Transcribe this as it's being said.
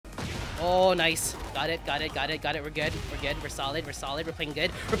Oh, nice. Got it, got it, got it, got it. We're good. We're good. We're solid. We're solid. We're playing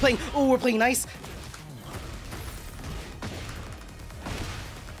good. We're playing. Oh, we're playing nice.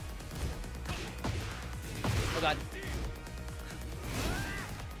 Oh, God.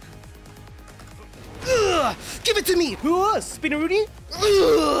 Ugh! Give it to me! Spinneroonie!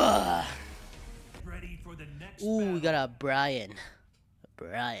 Ooh, we got a Brian.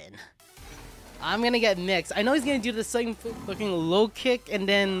 I'm gonna get mixed. I know he's gonna do the same fucking low kick and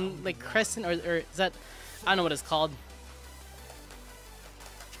then like crescent or is that, I don't know what it's called.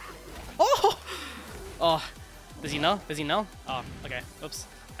 Oh! Oh, does he know? Does he know? Oh, okay. Oops,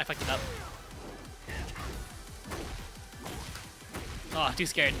 I fucked it up. Oh, too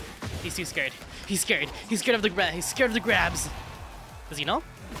scared. He's too scared. He's scared. He's scared of the He's scared of the grabs. Does he know?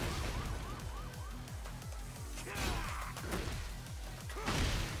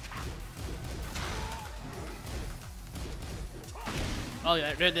 Oh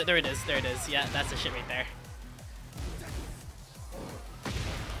yeah, there it is. There it is. Yeah, that's the shit right there.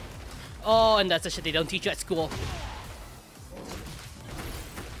 Oh, and that's the shit they don't teach you at school.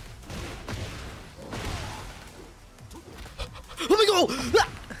 Let me go!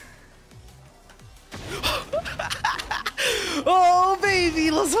 Oh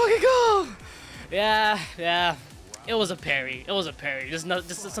baby, let's fucking go! Yeah, yeah. It was a parry. It was a parry. Just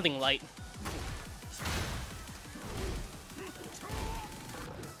something light.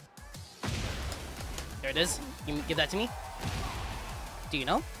 There it is. Give that to me. Do you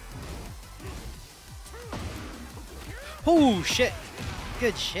know? Oh shit!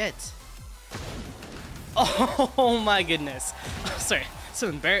 Good shit. Oh my goodness. Oh, sorry.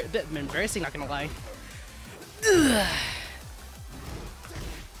 So bit embarrassing. Not gonna lie. Ugh.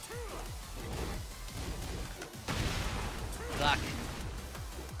 Block.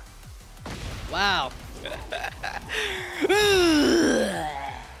 Wow.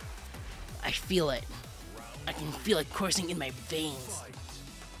 I feel it. I can feel it coursing in my veins.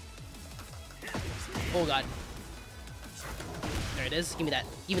 Oh god. There it is. Give me that.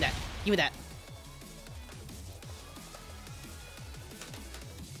 Give me that. Give me that.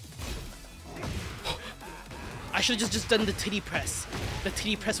 I should have just done the titty press. The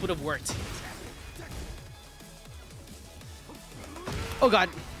titty press would have worked. Oh god.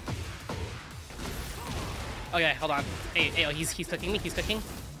 Okay, hold on. Hey, oh, he's cooking me. He's cooking.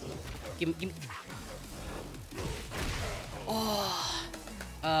 Give me. Oh.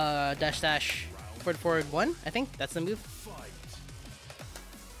 Dash. Forward 1. I think that's the move.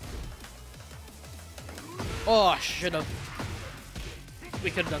 Oh, should have. We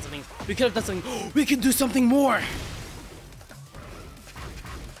could have done something. We could have done something. We can do something more.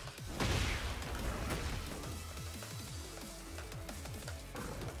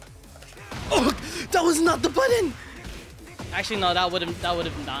 Oh, that was not the button. Actually, no, that would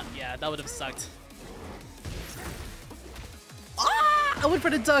have not. Yeah, that would have sucked. Ah! I went for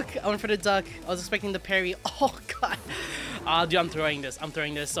the duck. I was expecting the parry. Oh god. Dude, I'm throwing this. I'm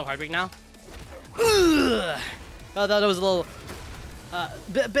throwing this so hard right now. Ugh. Oh, that was a little.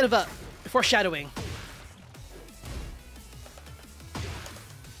 Bit of a foreshadowing.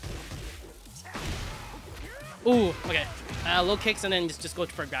 Ooh, okay. Low kicks and then just go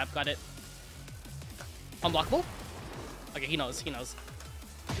for a grab. Got it. Unblockable? Okay, he knows.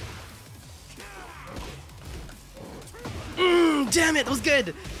 Damn it, that was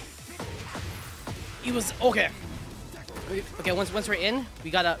good. He was okay. Okay, once we're in,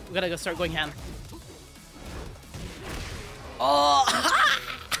 we gotta go start going ham. Oh,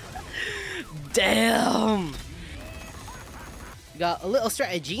 damn! We got a little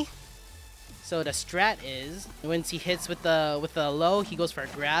strategy. So the strat is once he hits with the low, he goes for a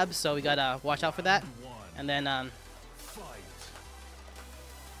grab. So we gotta watch out for that. And then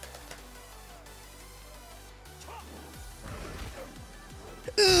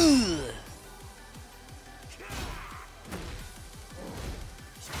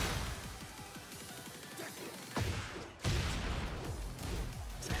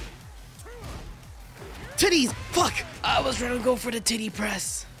titties! Fuck! I was trying to go for the titty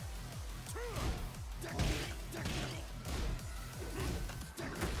press.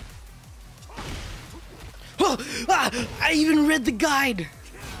 Oh, I even read the guide.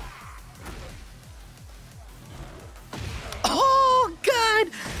 Oh god!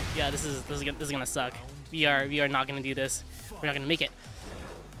 Yeah, this is gonna suck. We are not gonna do this. We're not gonna make it.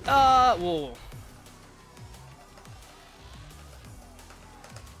 Whoa.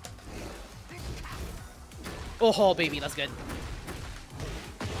 Oh, baby, that's good.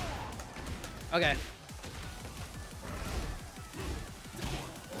 Okay.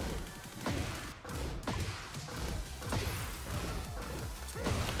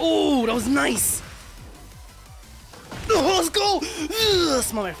 Oh, that was nice. Oh, let's go. Ugh,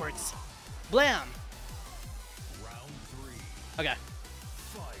 small efforts. Blam. Okay.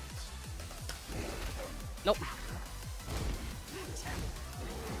 Nope.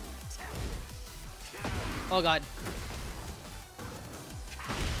 Oh god.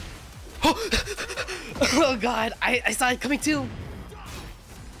 Oh god, I saw it coming too.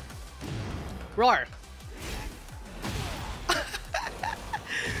 Roar.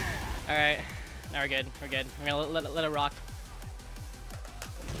 Alright. Now we're good. We're good. We're gonna let it rock.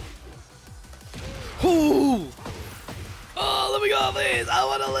 Ooh! Oh, let me go, please! I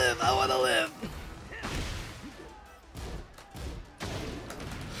wanna live! I wanna live!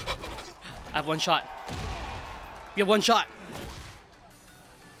 I have one shot. You have one shot.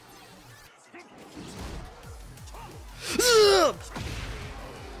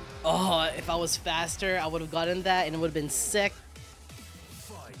 Oh, if I was faster, I would have gotten that and it would have been sick.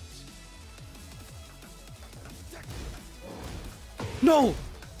 No!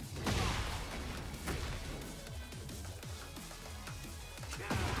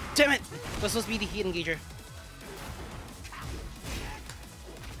 Damn it! That's supposed to be the heat engager.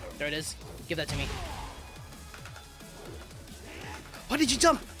 There it is. Give that to me. Why did you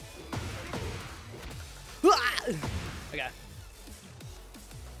jump? Okay.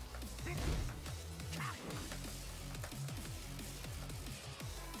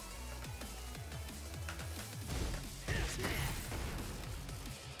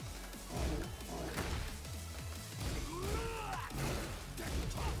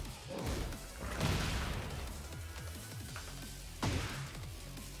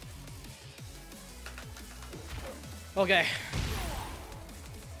 Okay.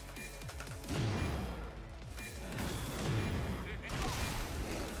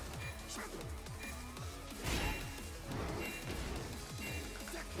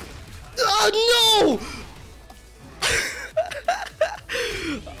 Oh no!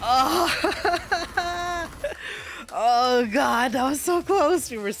 Oh god, that was so close.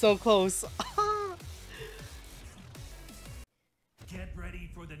 We were so close.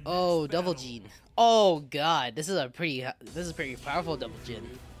 Oh, double gene. Oh god, this is pretty powerful double gene.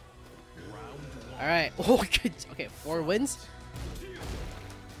 All right. Oh, good. Okay, 4 wins.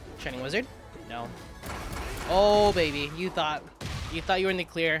 Shining Wizard? No. Oh baby, you thought you were in the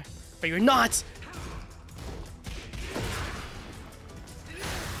clear, but you're not.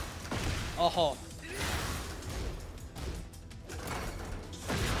 Oh.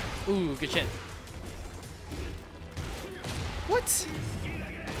 Ooh, good shit. What?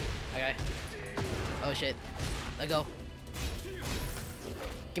 Okay. Oh shit. Let go.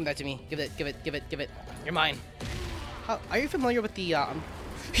 Give that to me. Give it. You're mine. How, are you familiar with the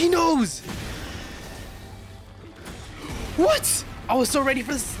He knows! What? I was so ready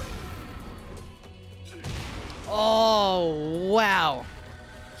for this. Oh wow.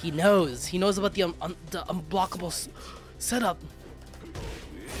 He knows. He knows about the unblockable setup.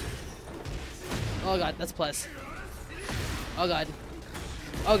 Oh god, that's plus. Oh god.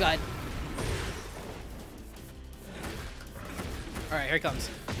 Oh god. All right, here it comes.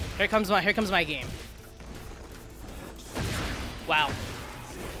 Here comes my game. Wow.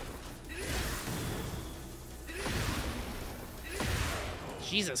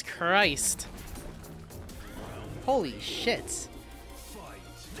 Jesus Christ. Holy shit.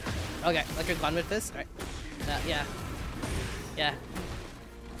 Okay, electric gun with this. All right. Yeah. Yeah.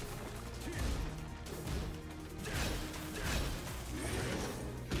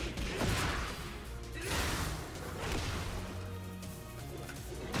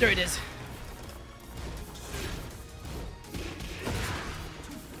 There it is.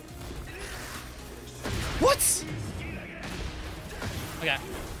 What? Okay.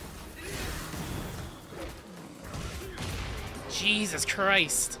 Jesus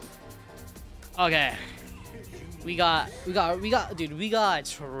Christ. Okay. We got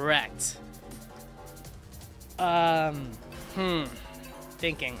wrecked. I'm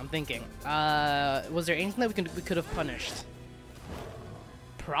thinking. Was there anything that we could have punished?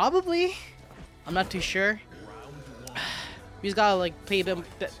 Probably. I'm not too sure. We just gotta like play a bit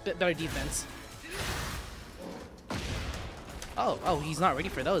better defense. Oh, he's not ready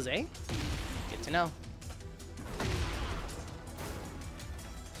for those, eh? Good to know.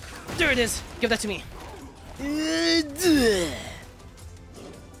 There it is. Give that to me. Damn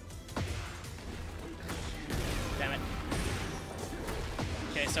it.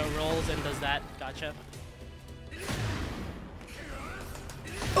 Okay, so rolls and does that. Gotcha.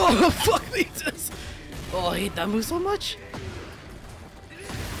 Oh, fuck me! Oh, I hate that move so much.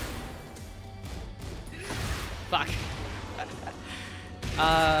 Fuck.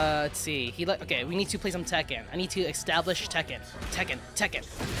 Let's see. Okay, we need to play some Tekken. I need to establish Tekken. Tekken.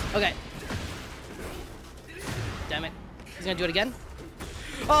 Okay. Damn it. He's gonna do it again?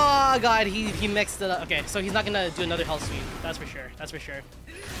 Oh god, he mixed it up. Okay, so he's not gonna do another hell sweep. That's for sure. That's for sure.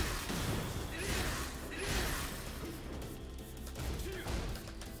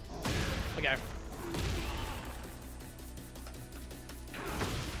 Okay.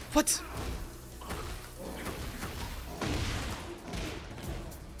 What?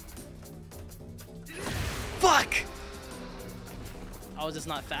 Fuck! I was just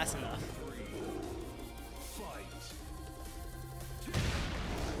not fast enough.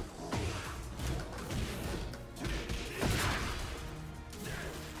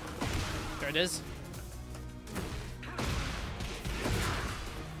 There it is.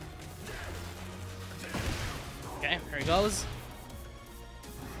 Okay, here he goes.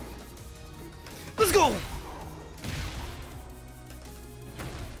 Let's go!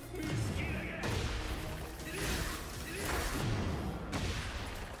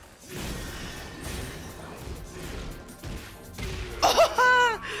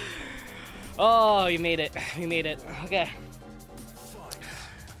 Oh, you made it. You made it. Okay.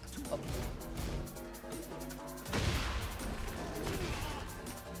 Oh.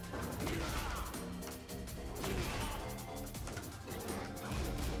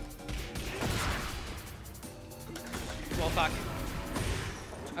 Well, fuck.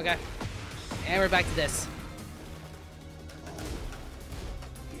 Okay. And we're back to this.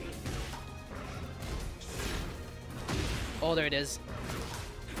 Oh, there it is.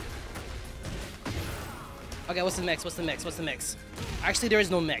 Okay, what's the mix? What's the mix? What's the mix? Actually, there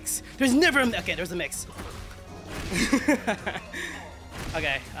is no mix. There's never a mix. Okay, there's a mix.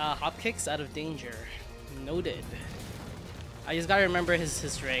 Okay, hop kicks out of danger. Noted. I just gotta remember his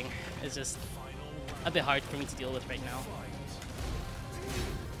string. It's just a bit hard for me to deal with right now.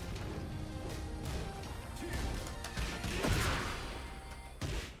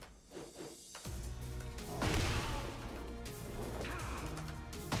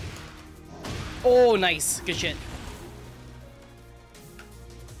 Oh, nice. Good shit.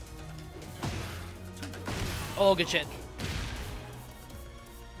 Oh, good shit.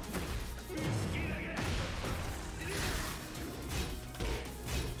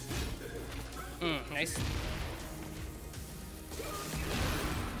 Nice.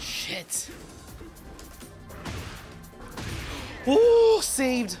 Shit. Oh,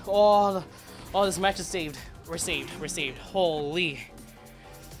 saved. Oh, this match is saved. We're saved. We're saved. Holy.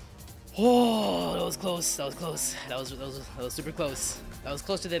 Oh, that was close. That was close. That was super close. That was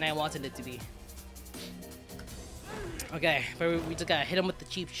closer than I wanted it to be. Okay, but we just gotta hit him with the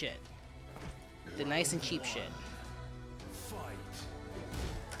cheap shit. The nice and cheap shit.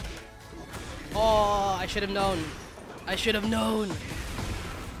 Oh, I should have known. I should have known.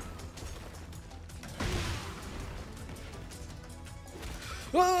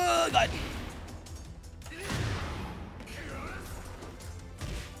 Oh, God.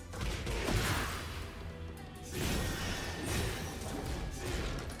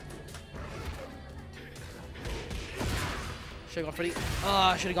 Should have gone for the.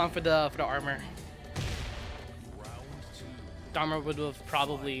 Oh, should have gone for the armor. The armor would have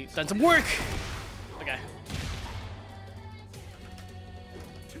probably done some work. Okay.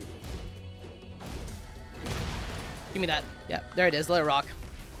 Give me that. Yeah, there it is. Let it rock.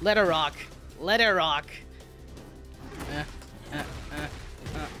 Let it rock. Let it rock.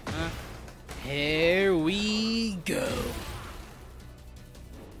 Here we go.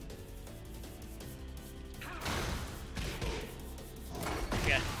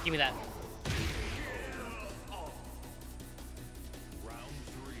 Yeah, give me that.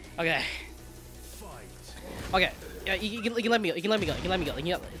 Okay. Okay. Yeah, you can let me go. You can let me go. You can let me go.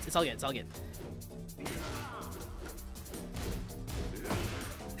 It's all good. It's all good.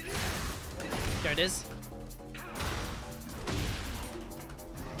 There it is.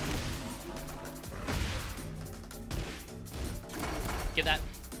 Give that.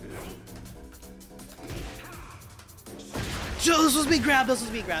 Joe, this was me grab. This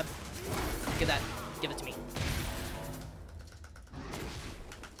was me grab. Give that. Give it to me.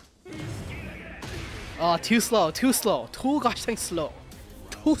 Oh, too slow. Too slow. Too gosh dang slow.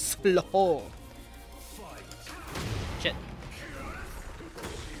 Too slow. Shit.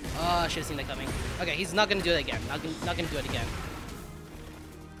 Oh, I should have seen that coming. Okay, he's not gonna do it again. Not gonna do it again.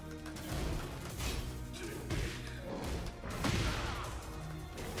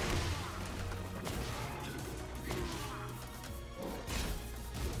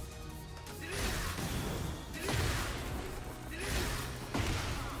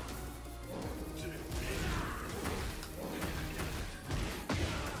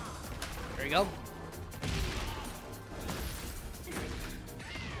 There we go.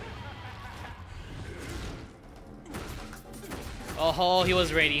 Oh, he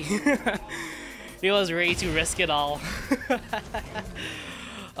was ready. He was ready to risk it all.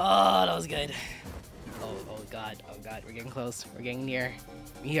 Oh, that was good. Oh god, we're getting close. We're getting near.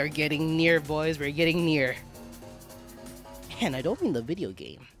 We are getting near, boys. We're getting near. And I don't mean the video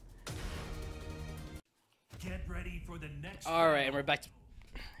game. Get ready for the next. All right, and we're back.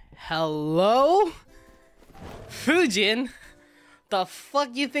 Hello, Fujin. The fuck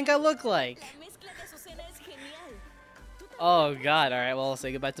you think I look like? Oh god, alright, well,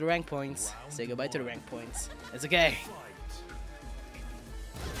 say goodbye to the rank points. Say goodbye to the rank points. It's okay.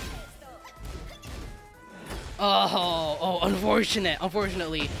 Oh,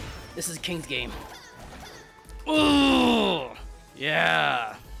 unfortunately, this is King's game. Ooh,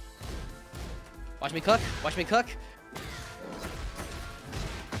 yeah. Watch me cook, watch me cook.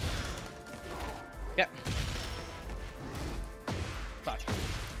 Yep. Fuck.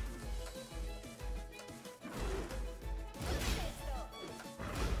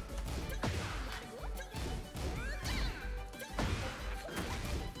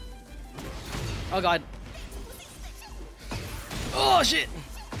 Oh god. Oh shit.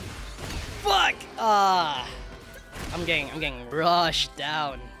 Fuck. I'm getting rushed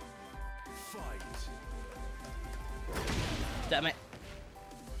down. Damn it.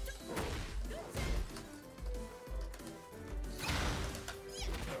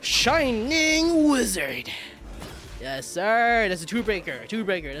 Shining Wizard. Yes, sir. That's a two breaker. Two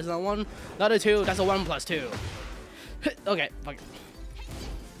breaker. That's not one, not a two. That's a 1+2. Okay. Fuck.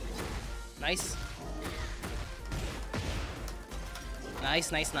 Nice.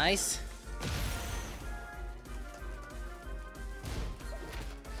 Nice.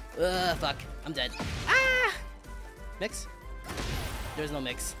 Fuck. I'm dead. Ah! Mix? There's no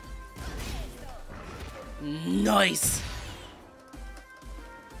mix. Nice!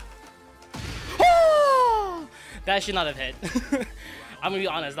 Oh! That should not have hit. I'm gonna be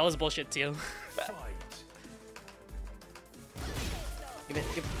honest, that was bullshit too. Give it.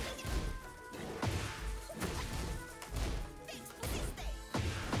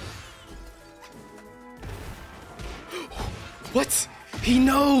 What? He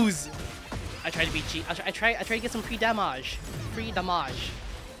knows! I tried to be cheap. I try to get some free damage. Free damage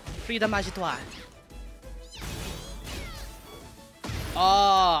et toi.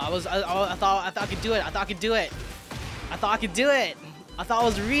 Oh, I thought I could do it. I thought I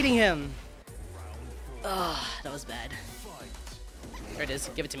was reading him. Oh, that was bad. There it is.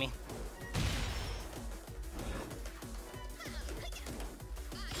 Give it to me.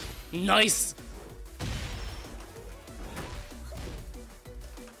 Nice.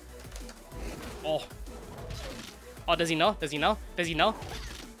 Oh. Oh, does he know? Does he know?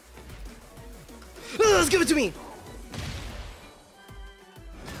 Let's give it to me!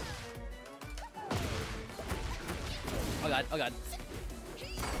 Oh god.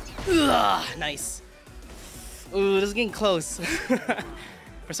 Ugh, nice. Ooh, this is getting close.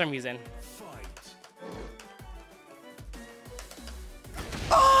 For some reason.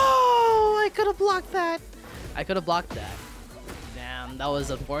 Oh, I could have blocked that. Damn, that was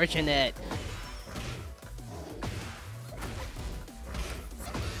unfortunate.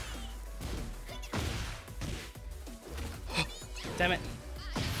 Damn it.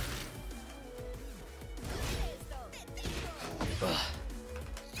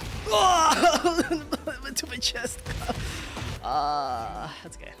 Oh! Went to my chest.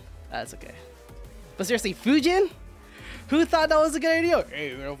 That's okay. But seriously, Fujin? Who thought that was a good idea?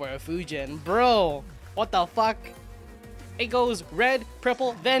 Hey, we're over at Fujin. Bro, what the fuck? It goes red,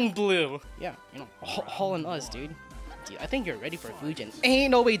 purple, then blue. Yeah, you know, all in us, dude. Dude, I think you're ready for Fujin.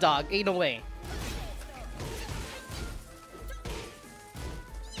 Ain't no way, dog. Ain't no way.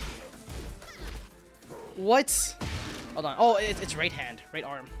 What? Hold on. Oh, it's right hand, right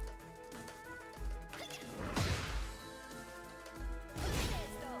arm.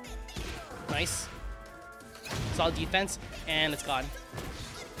 Nice. Solid defense, and it's gone.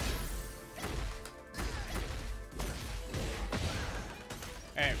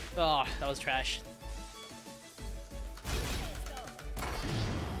 Alright. Oh, that was trash.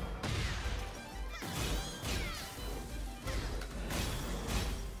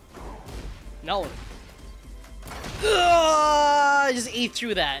 No. Just ate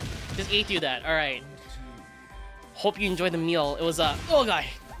through that. Alright. Hope you enjoyed the meal. It was oh god.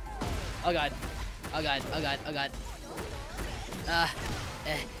 Oh god. That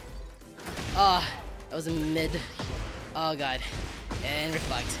was a mid. Oh god. And we're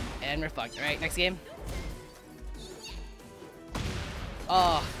fucked. Alright, next game.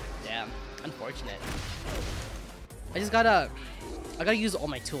 Oh, damn. Unfortunate. I gotta use all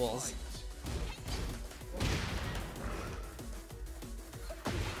my tools.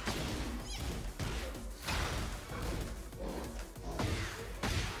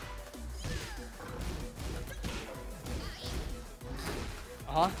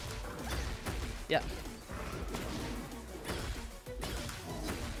 Yeah.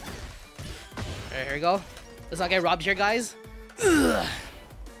 Alright, here we go. Let's not get robbed here, guys. Ugh.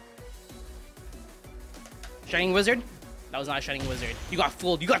 Shining Wizard? That was not a Shining Wizard. You got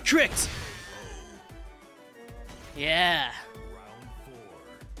fooled. You got tricked! Yeah. Round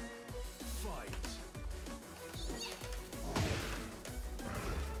 4. Fight.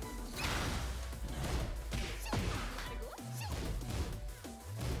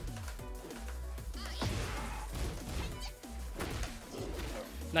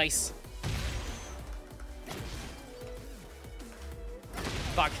 Nice.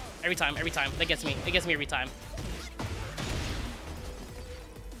 Fuck. Every time. That gets me. It gets me every time.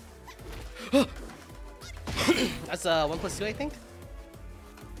 That's 1+2, I think.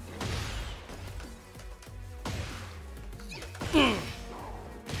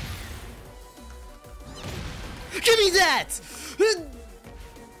 Give me that!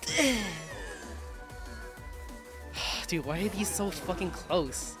 Dude, why are these so fucking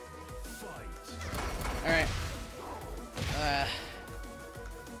close? Alright.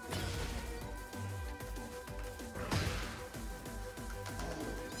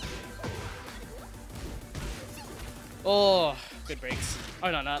 Oh, good breaks. Oh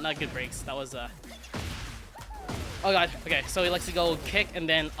no, not good breaks. That was Oh god. Okay, so he likes to go kick and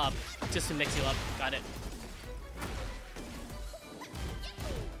then up, just to mix you up. Got it.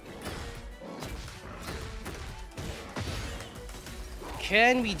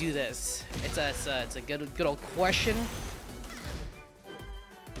 Can we do this? It's a good old question.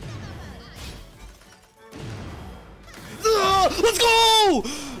 Let's go!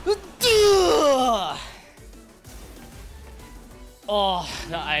 Oh,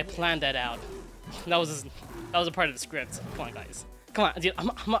 no, I planned that out. That was a part of the script. Come on, guys. Come on, dude.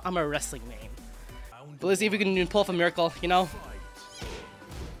 I'm a wrestling name. But let's see if we can pull off a miracle. You know.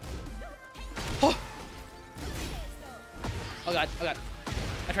 Oh. Oh god. Oh god.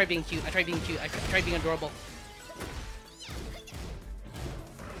 I tried being cute. I tried being adorable.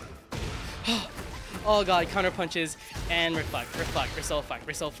 Oh god. Counter punches and we're fucked. We're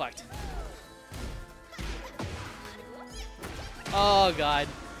so fucked. Oh god.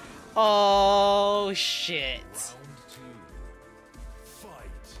 Oh shit.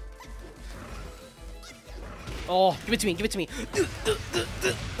 Oh, give it to me. Give it to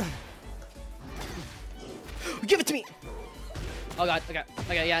me. Oh god. Okay.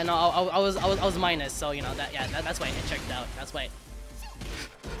 Yeah. No. I was minus. So you know that. Yeah. That's why it checked out. That's why.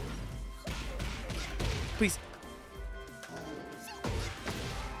 Please.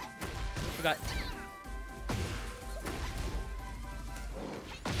 Forgot.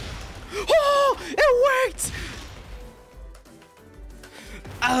 Oh! It worked!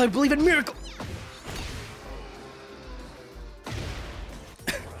 I believe in miracle.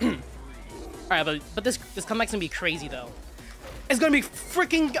 Alright, but this comeback's gonna be crazy though. It's gonna be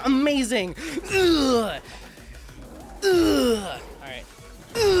freaking amazing. Ugh. Alright.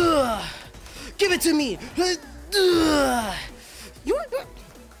 Give it to me.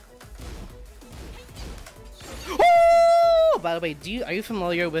 Oh! By the way, are you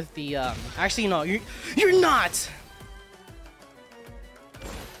familiar with the actually no, you're not.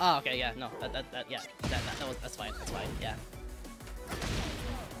 Oh, okay, yeah, no, that's fine, yeah.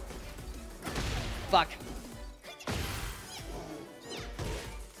 Fuck.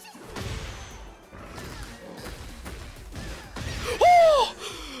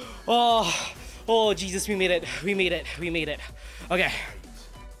 Oh, Jesus, we made it. Okay.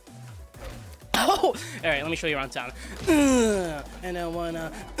 Oh! Alright, let me show you around town. And I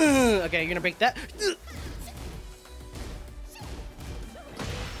wanna... okay, you're gonna break that.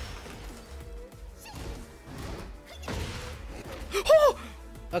 Oh!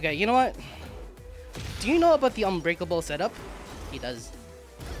 Okay, you know what? Do you know about the unbreakable setup? He does.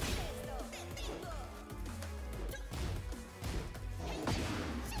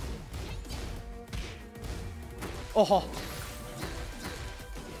 Oh!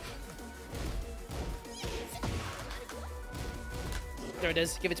 There it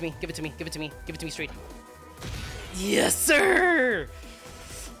is. Give it to me straight. Yes, sir!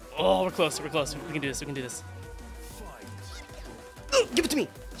 Oh, we're close. We can do this. Give it to me!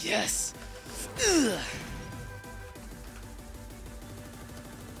 Yes! Ugh.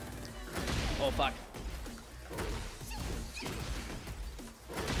 Oh, fuck.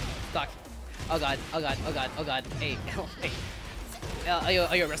 Fuck. Oh god, oh god, oh god, oh god. Hey, hey.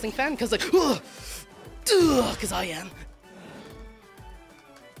 Are you a wrestling fan? Cause like, cause I am.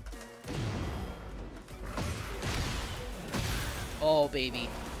 Oh baby.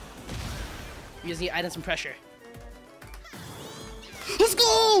 We just need items and pressure. Let's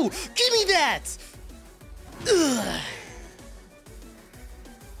go! Give me that! Ugh.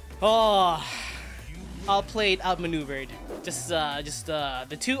 Oh, outplayed, outmaneuvered. Just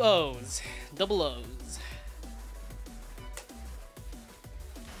the two O's, double O's.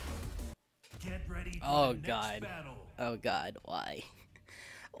 Get ready for Oh the next god. battle. Oh god, why?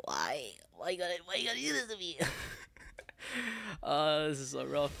 Why? Why you gotta do this to me? This is so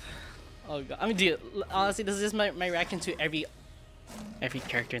rough. Oh god. I mean, dude, honestly, this is just my reaction to every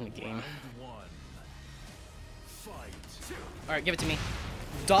character in the game. Round one. Fight. Alright, give it to me.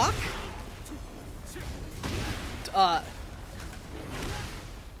 Doc?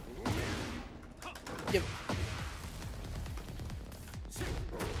 Give.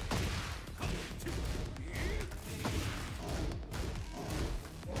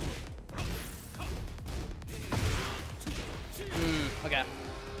 Okay.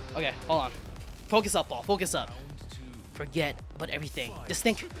 Okay, hold on. Focus up, Paul. Focus up. Forget about everything. Just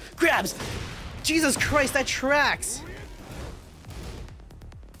think. Grabs! Jesus Christ, that tracks!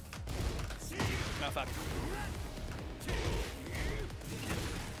 Oh, fuck.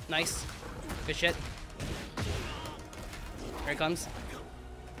 Nice. Good shit. Here it comes.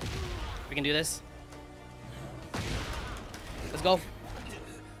 We can do this. Let's go.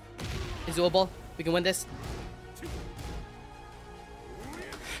 It's doable. We can win this.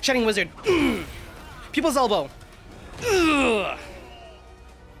 Shining Wizard. People's Elbow.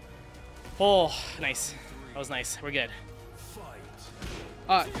 Oh, nice. That was nice. We're good.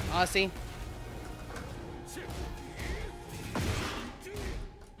 Honestly.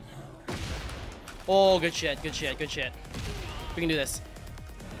 Oh, good shit. Good shit. Good shit. We can do this.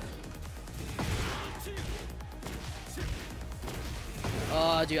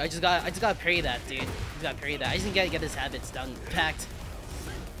 Oh, dude, I just gotta parry that, dude. I just gotta parry that. I just need to get his habits down packed.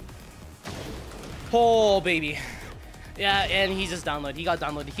 Oh, baby. Yeah, and he's just downloaded. He got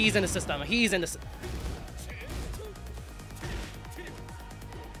downloaded. He's in the system. He's in the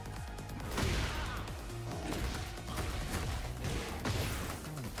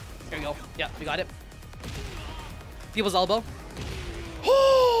Here we go. Yeah, we got it. People's Elbow.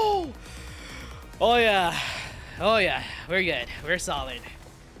 Oh! Oh, yeah. Oh, yeah. We're good. We're solid.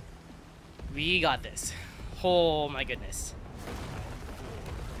 We got this. Oh, my goodness.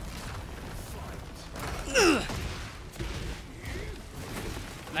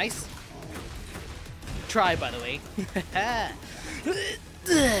 Nice. Try, by the way.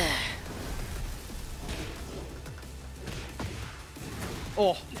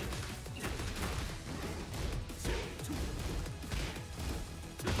 Oh.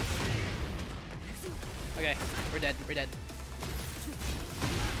 Okay, we're dead. We're dead.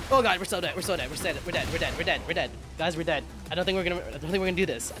 Oh god, we're so dead. We're so dead. We're dead. We're dead. We're dead. We're dead. We're dead. Guys, we're dead. I don't think we're gonna do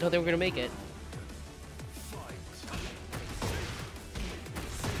this. I don't think we're gonna make it.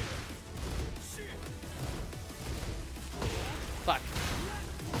 Fuck.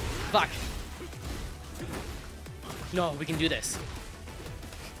 Fuck. No, we can do this.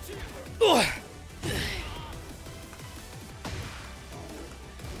 Ugh.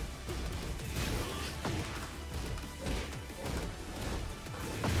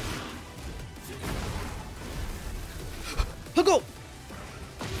 Let's go!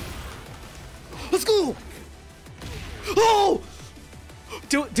 Let's go! Oh!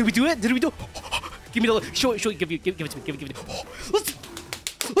 Did we do it? Did we do it? Give me the show it, give it to me, give it to me. Oh,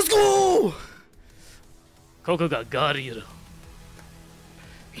 let's go! Coco got Garyu.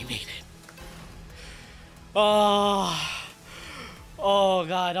 We made it. Oh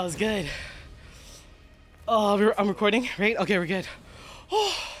god, that was good. Oh, I'm recording, right? Okay, we're good.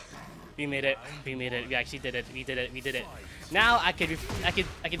 Oh, we made it. We made it. We actually did it. We did it. We did it. Now I can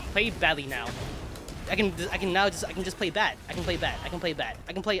play badly now. I can just play bad. I can play bad. I can play bad.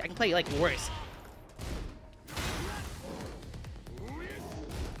 I can play like worse.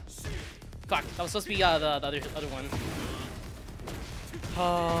 Fuck, that was supposed to be the other one.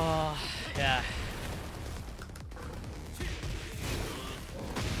 Oh, yeah.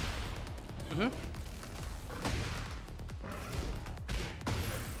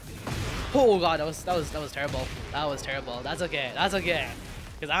 Oh god, that was terrible. That was terrible. That's okay. That's okay.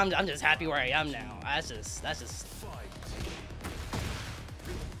 Cause I'm just happy where I am now. That's just.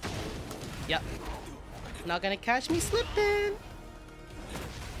 Yep. Not gonna catch me slipping.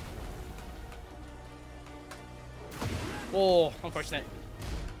 Oh, unfortunate.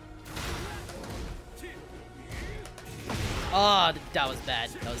 Oh, that was bad.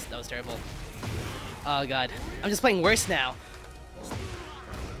 That was terrible. Oh god, I'm just playing worse now.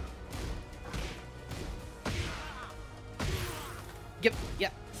 Yeah.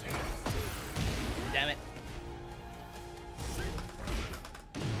 Damn it.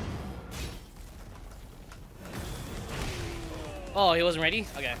 Oh, he wasn't ready?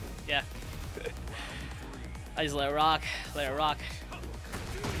 Okay, yeah. I just let it rock. Let it rock.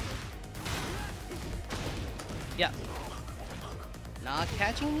 Yeah. Not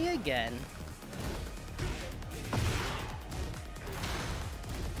catching me again.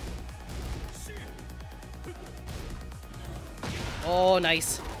 Oh,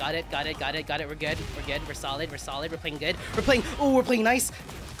 nice. Got it. We're good. We're solid. We're playing good. We're playing nice.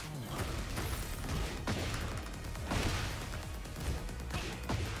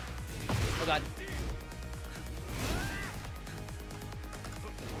 Oh god.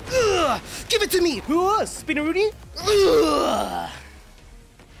 Ugh! Give it to me! Spinner Rudy!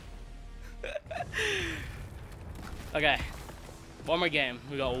 Okay. One more game.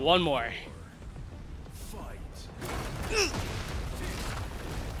 We got one more. Fight.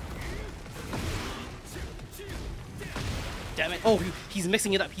 Damn it. Oh, he's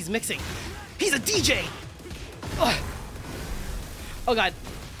mixing it up. He's mixing. He's a DJ! Ugh. Oh god.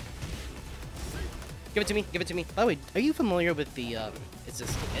 Give it to me. Give it to me. By the way, are you familiar with the, it's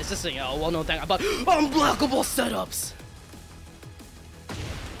just a well-known thing about unblockable setups?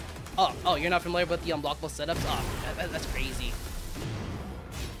 Oh, you're not familiar with the unblockable setups? Oh, that's crazy.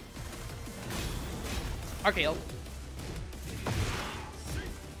 RKO.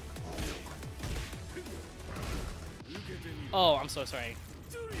 Oh, I'm so sorry.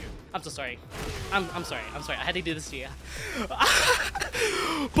 I'm so sorry. I'm sorry. I had to do this to you.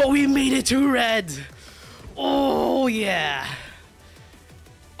 But we made it to red. Oh yeah.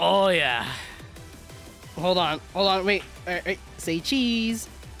 Oh yeah. Hold on. Wait. Wait. Say cheese.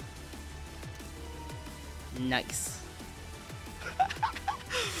 Nice.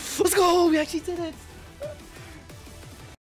 Let's go. We actually did it.